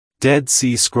Dead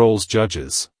Sea Scrolls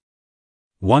Judges.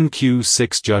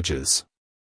 1Q6 Judges.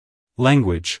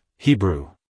 Language, Hebrew.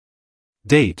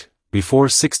 Date, before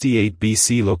 68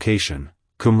 BC. Location,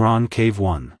 Qumran Cave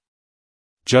 1.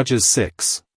 Judges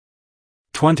 6.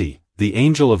 20. The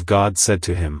angel of God said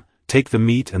to him, Take the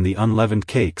meat and the unleavened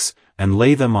cakes, and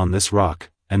lay them on this rock,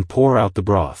 and pour out the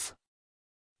broth.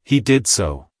 He did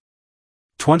so.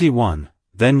 21.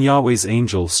 Then Yahweh's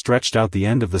angel stretched out the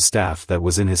end of the staff that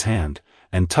was in his hand,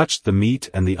 and touched the meat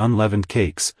and the unleavened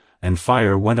cakes, and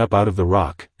fire went up out of the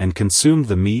rock, and consumed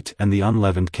the meat and the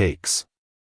unleavened cakes.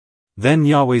 Then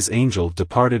Yahweh's angel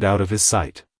departed out of his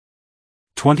sight.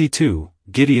 22.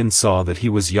 Gideon saw that he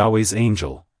was Yahweh's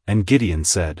angel, and Gideon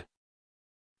said,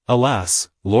 Alas,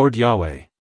 Lord Yahweh!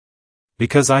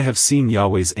 Because I have seen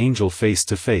Yahweh's angel face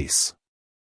to face.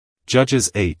 Judges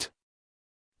 8.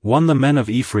 1. The men of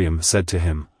Ephraim said to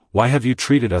him, Why have you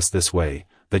treated us this way,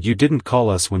 that you didn't call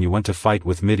us when you went to fight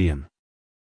with Midian?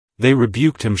 They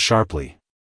rebuked him sharply.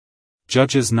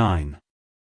 Judges 9.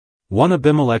 1.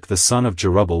 Abimelech the son of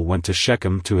Jerubbaal went to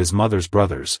Shechem to his mother's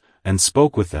brothers, and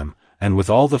spoke with them, and with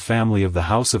all the family of the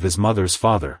house of his mother's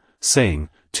father, saying,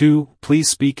 2. Please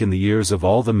speak in the ears of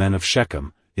all the men of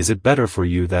Shechem, is it better for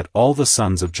you that all the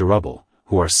sons of Jerubbaal,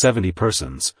 who are 70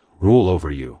 persons, rule over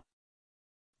you?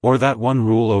 Or that one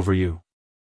rule over you?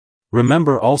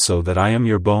 Remember also that I am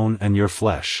your bone and your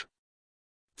flesh.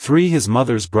 3. His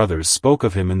mother's brothers spoke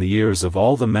of him in the ears of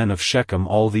all the men of Shechem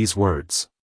all these words.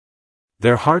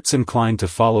 Their hearts inclined to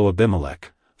follow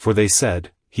Abimelech, for they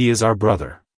said, He is our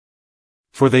brother.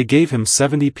 For they gave him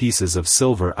 70 pieces of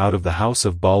silver out of the house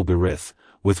of Baal-berith,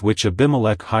 with which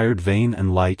Abimelech hired vain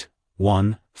and light,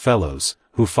 1, fellows,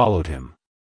 who followed him.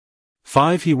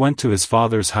 5. He went to his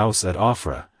father's house at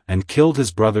Ophrah, and killed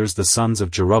his brothers the sons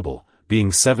of Jerubbaal,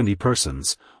 being 70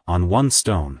 persons, on one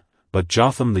stone, but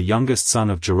Jotham the youngest son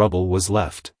of Jerubbaal was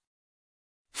left.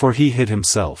 For he hid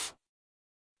himself.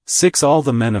 6. All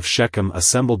the men of Shechem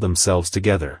assembled themselves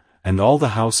together, and all the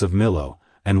house of Millo,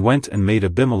 and went and made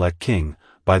Abimelech king,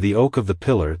 by the oak of the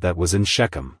pillar that was in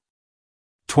Shechem.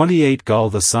 28.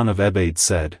 Gaal the son of Ebed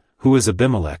said, Who is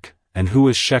Abimelech, and who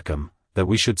is Shechem, that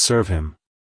we should serve him?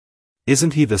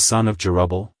 Isn't he the son of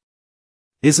Jerubbaal?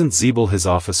 Isn't Zebul his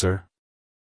officer?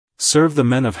 Serve the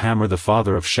men of Hamor the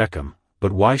father of Shechem,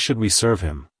 but why should we serve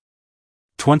him?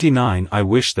 29. I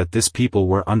wish that this people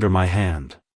were under my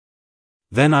hand.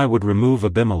 Then I would remove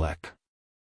Abimelech.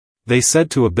 They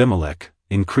said to Abimelech,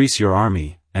 Increase your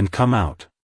army, and come out.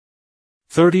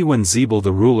 30. When Zebul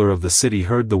the ruler of the city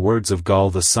heard the words of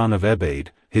Gaal the son of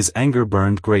Ebed, his anger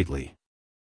burned greatly.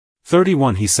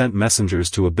 31. He sent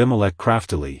messengers to Abimelech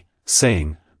craftily,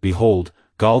 saying, Behold,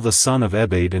 Gaal the son of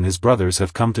Ebed and his brothers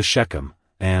have come to Shechem,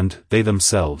 and they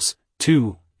themselves,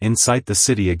 2, incite the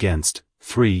city against,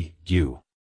 3, you.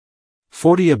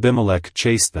 40. Abimelech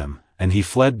chased them, and he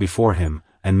fled before him,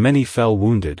 and many fell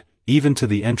wounded, even to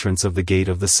the entrance of the gate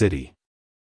of the city.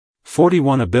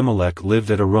 41. Abimelech lived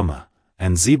at Arumah,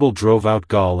 and Zebul drove out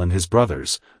Gaal and his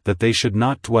brothers, that they should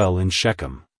not dwell in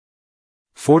Shechem.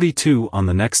 42. On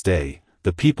the next day,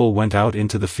 the people went out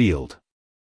into the field.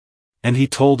 And he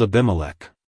told Abimelech.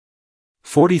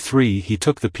 43. He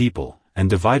took the people, and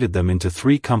divided them into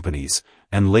 3 companies,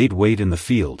 and laid wait in the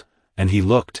field, and he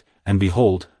looked, and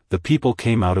behold, the people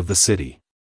came out of the city.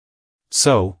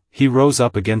 So, he rose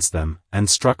up against them, and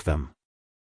struck them.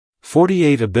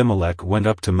 48. Abimelech went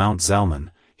up to Mount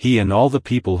Zalmon, he and all the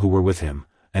people who were with him,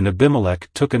 and Abimelech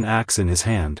took an axe in his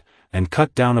hand, and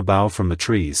cut down a bough from the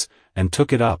trees, and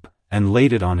took it up, and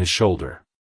laid it on his shoulder.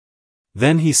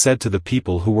 Then he said to the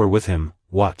people who were with him,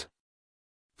 What?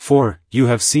 For, you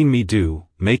have seen me do,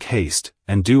 make haste,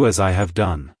 and do as I have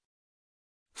done.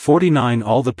 49.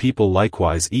 All the people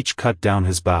likewise each cut down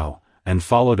his bough, and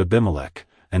followed Abimelech,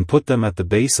 and put them at the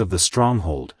base of the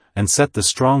stronghold, and set the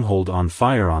stronghold on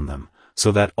fire on them,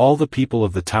 so that all the people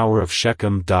of the tower of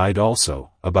Shechem died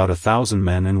also, about 1,000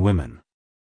 men and women.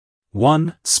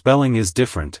 1. Spelling is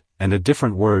different, and a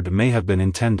different word may have been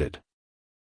intended.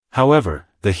 However,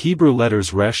 the Hebrew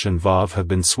letters Resh and Vav have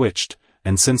been switched,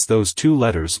 and since those 2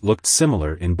 letters looked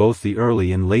similar in both the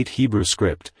early and late Hebrew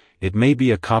script, it may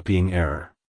be a copying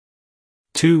error.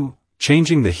 2.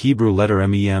 Changing the Hebrew letter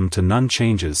mem to none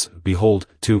changes, behold,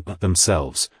 to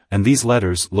themselves, and these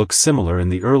letters look similar in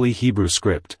the early Hebrew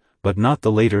script, but not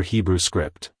the later Hebrew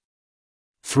script.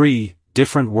 3.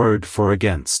 Different word for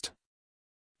against.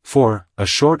 4. A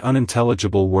short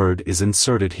unintelligible word is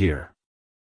inserted here.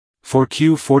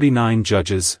 4Q49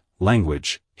 Judges,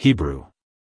 Language, Hebrew.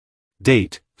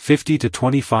 Date, 50 to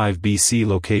 25 BC.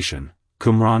 Location,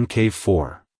 Qumran Cave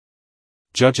 4.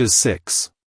 Judges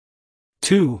 6.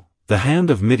 2. The hand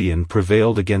of Midian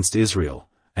prevailed against Israel,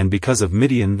 and because of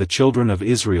Midian the children of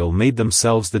Israel made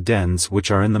themselves the dens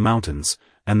which are in the mountains,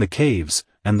 and the caves,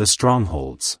 and the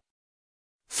strongholds.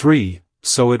 3.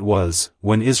 So it was,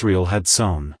 when Israel had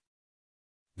sown,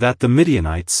 that the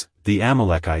Midianites, the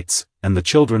Amalekites, and the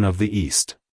children of the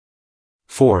east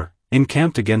 4.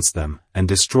 Encamped against them, and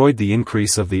destroyed the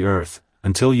increase of the earth,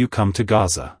 until you come to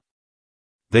Gaza.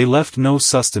 They left no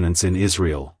sustenance in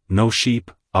Israel, no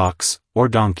sheep, ox, or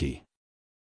donkey.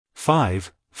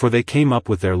 5. For they came up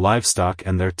with their livestock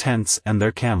and their tents and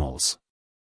their camels.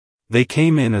 They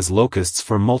came in as locusts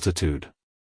for multitude.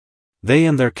 They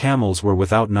and their camels were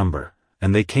without number,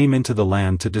 and they came into the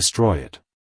land to destroy it.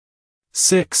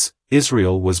 6.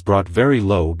 Israel was brought very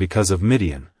low because of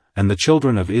Midian, and the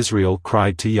children of Israel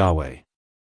cried to Yahweh.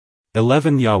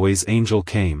 11. Yahweh's angel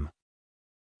came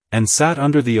and sat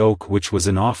under the oak which was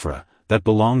in Ophrah, that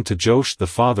belonged to Joash the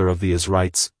father of the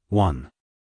Israelites. 1.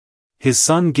 His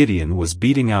son Gideon was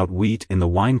beating out wheat in the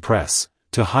winepress,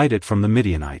 to hide it from the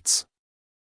Midianites.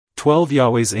 12.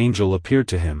 Yahweh's angel appeared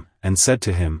to him, and said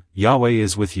to him, Yahweh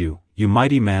is with you, you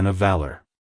mighty man of valor.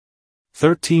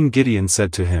 13. Gideon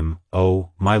said to him,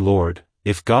 O, my Lord,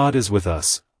 if God is with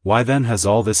us, why then has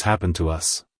all this happened to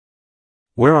us?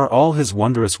 Where are all his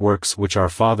wondrous works which our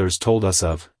fathers told us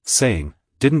of, saying,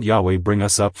 Didn't Yahweh bring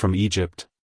us up from Egypt?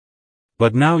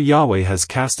 But now Yahweh has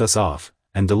cast us off,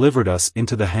 and delivered us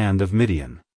into the hand of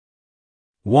Midian.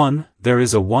 1. There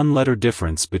is a one-letter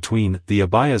difference between the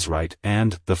Abiezrite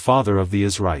and the father of the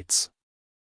Israelites.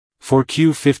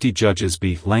 4q 50 Judges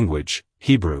B. Language,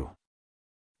 Hebrew.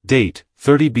 Date,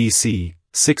 30 BC,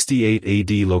 68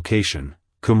 AD. Location,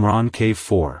 Qumran Cave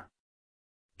 4.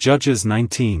 Judges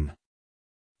 19.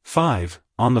 5.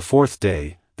 On the fourth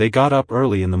day, they got up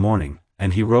early in the morning,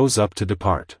 and he rose up to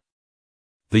depart.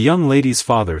 The young lady's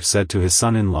father said to his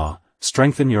son-in-law,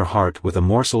 Strengthen your heart with a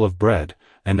morsel of bread,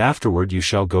 and afterward you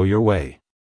shall go your way.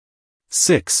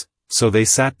 6. So they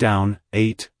sat down,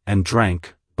 ate, and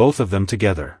drank, both of them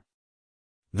together.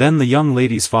 Then the young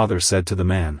lady's father said to the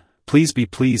man, Please be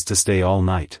pleased to stay all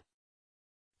night.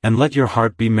 And let your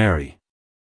heart be merry.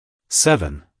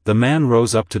 7. The man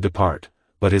rose up to depart,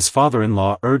 but his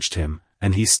father-in-law urged him,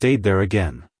 and he stayed there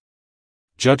again.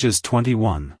 Judges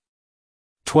 21.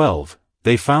 12.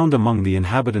 They found among the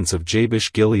inhabitants of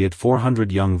Jabesh-Gilead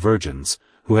 400 young virgins,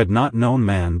 who had not known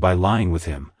man by lying with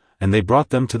him, and they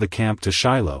brought them to the camp to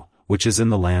Shiloh, which is in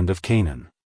the land of Canaan.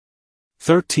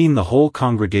 13. The whole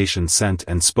congregation sent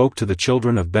and spoke to the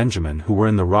children of Benjamin who were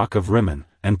in the rock of Rimmon,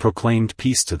 and proclaimed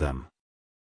peace to them.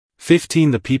 15.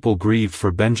 The people grieved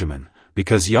for Benjamin,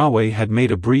 because Yahweh had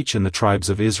made a breach in the tribes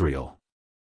of Israel.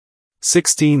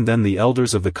 16. Then the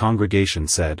elders of the congregation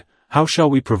said, How shall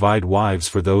we provide wives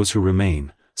for those who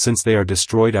remain, since they are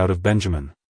destroyed out of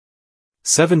Benjamin?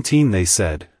 17. They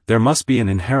said, There must be an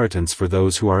inheritance for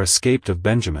those who are escaped of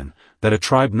Benjamin, that a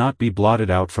tribe not be blotted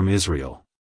out from Israel.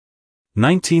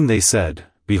 19. They said,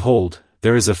 Behold,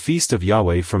 there is a feast of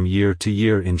Yahweh from year to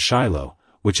year in Shiloh,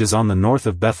 which is on the north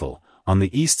of Bethel, on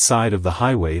the east side of the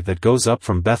highway that goes up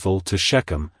from Bethel to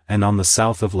Shechem, and on the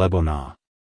south of Lebonah.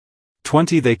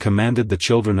 20. They commanded the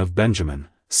children of Benjamin,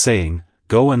 saying,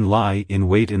 Go and lie in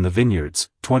wait in the vineyards.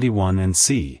 21. And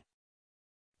see.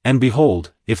 And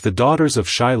behold, if the daughters of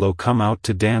Shiloh come out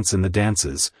to dance in the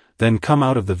dances, then come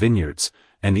out of the vineyards,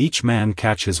 and each man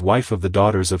catch his wife of the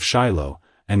daughters of Shiloh,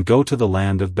 and go to the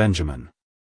land of Benjamin.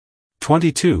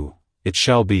 22. It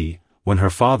shall be, when her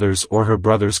fathers or her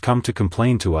brothers come to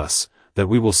complain to us, that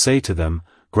we will say to them,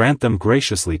 Grant them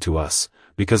graciously to us,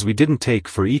 because we didn't take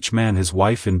for each man his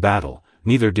wife in battle,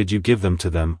 neither did you give them to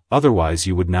them, otherwise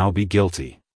you would now be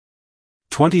guilty.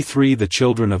 23. The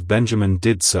children of Benjamin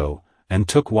did so, and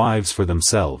took wives for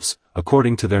themselves,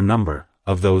 according to their number,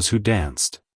 of those who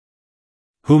danced,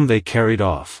 whom they carried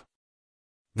off.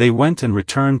 They went and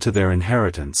returned to their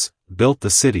inheritance, built the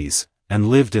cities, and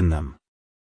lived in them.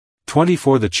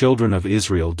 24. The children of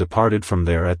Israel departed from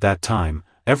there at that time,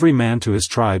 every man to his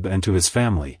tribe and to his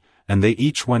family, and they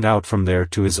each went out from there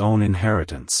to his own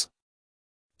inheritance.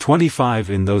 25.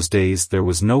 In those days there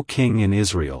was no king in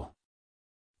Israel.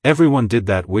 Everyone did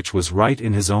that which was right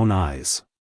in his own eyes.